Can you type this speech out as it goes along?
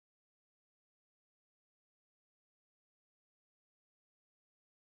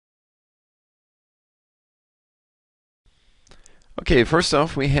Okay, first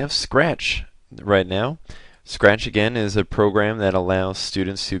off, we have Scratch right now. Scratch, again, is a program that allows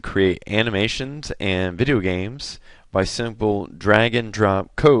students to create animations and video games by simple drag and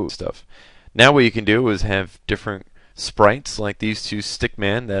drop code stuff. Now what you can do is have different sprites like these two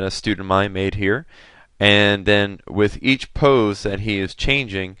stickmen that a student of mine made here, and then with each pose that he is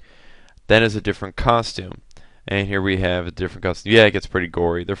changing, that is a different costume. And here we have a different costume. Yeah, it gets pretty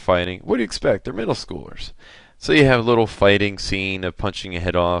gory. They're fighting. What do you expect? They're middle schoolers. So you have a little fighting scene of punching a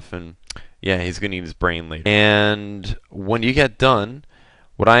head off, and yeah, he's going to eat his brain later. And when you get done,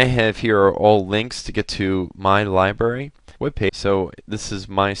 what I have here are all links to get to my library webpage. So this is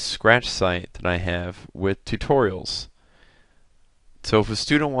my Scratch site that I have with tutorials. So if a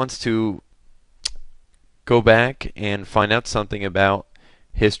student wants to go back and find out something about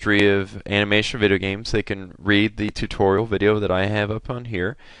history of animation video games, they can read the tutorial video that I have up on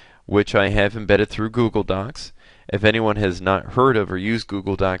here, which I have embedded through Google Docs. If anyone has not heard of or used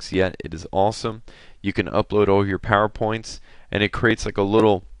Google Docs yet, it is awesome. You can upload all your PowerPoints, and it creates like a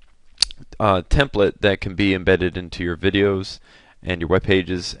little template that can be embedded into your videos and your web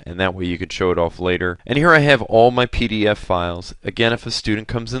pages, and that way you can show it off later. And here I have all my PDF files. Again, if a student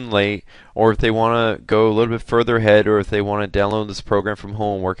comes in late, or if they want to go a little bit further ahead, or if they want to download this program from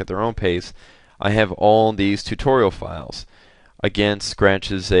home and work at their own pace, I have all these tutorial files. Again, Scratch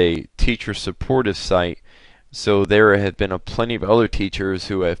is a teacher supportive site, so there have been plenty of other teachers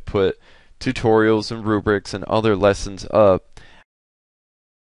who have put tutorials and rubrics and other lessons up.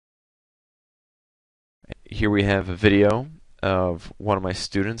 Here we have a video of one of my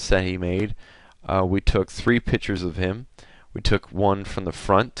students that he made. We took 3 pictures of him. We took one from the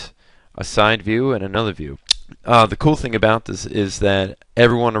front, a side view, and another view. The cool thing about this is that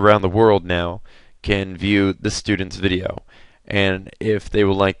everyone around the world now can view the student's video. And if they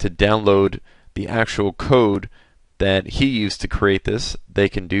would like to download the actual code that he used to create this, they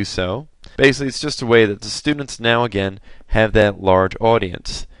can do so. Basically, it's just a way that the students now again have that large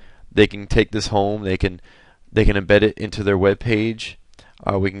audience. They can take this home, they can embed it into their web page.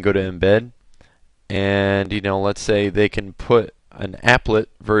 We can go to embed, and let's say they can put an applet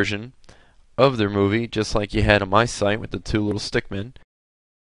version of their movie, just like you had on my site with the 2 little stickmen.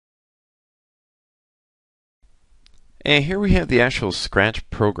 And here we have the actual Scratch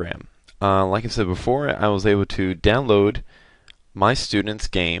program. Like I said before, I was able to download my student's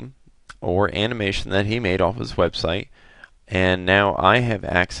game or animation that he made off his website, and now I have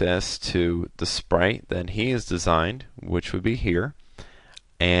access to the sprite that he has designed, which would be here,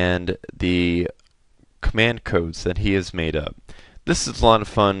 and the command codes that he has made up. This is a lot of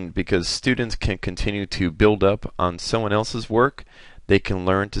fun because students can continue to build up on someone else's work. They can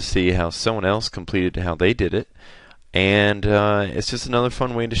learn to see how someone else completed how they did it. And it's just another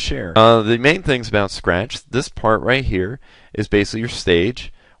fun way to share. The main things about Scratch, this part right here is basically your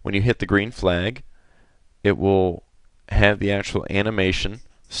stage. When you hit the green flag, it will have the actual animation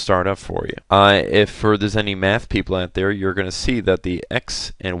start up for you. If there's any math people out there, you're going to see that the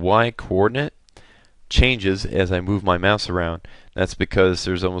X and Y coordinate changes as I move my mouse around. That's because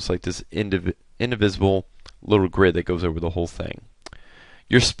there's almost like this indivisible little grid that goes over the whole thing.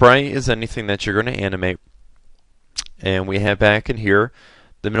 Your sprite is anything that you're going to animate. And we have back in here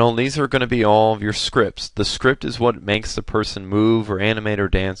the middle. These are going to be all of your scripts. The script is what makes the person move or animate or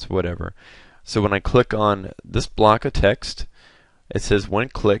dance, whatever. So when I click on this block of text, it says when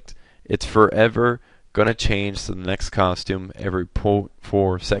clicked, it's forever going to change to the next costume every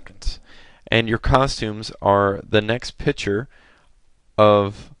 4 seconds. And your costumes are the next picture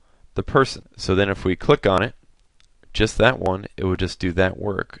of the person. So then if we click on it, just that one, it will just do that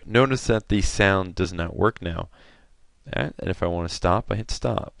work. Notice that the sound does not work now. And if I want to stop, I hit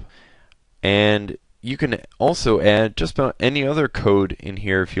stop. And you can also add just about any other code in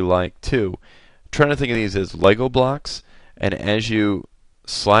here if you like too. I'm trying to think of these as Lego blocks, and as you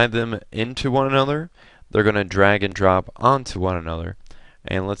slide them into one another, they're going to drag and drop onto one another.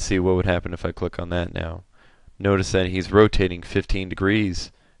 And let's see what would happen if I click on that now. Notice that he's rotating 15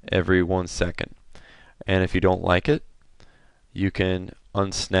 degrees every 1 second. And if you don't like it, you can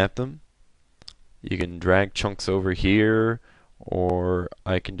unsnap them. You can drag chunks over here, or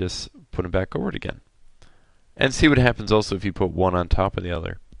I can just put them back over it again. And see what happens also if you put one on top of the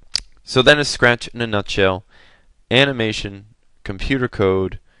other. So that is Scratch in a nutshell. Animation, computer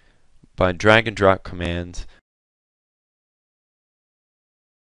code by drag and drop commands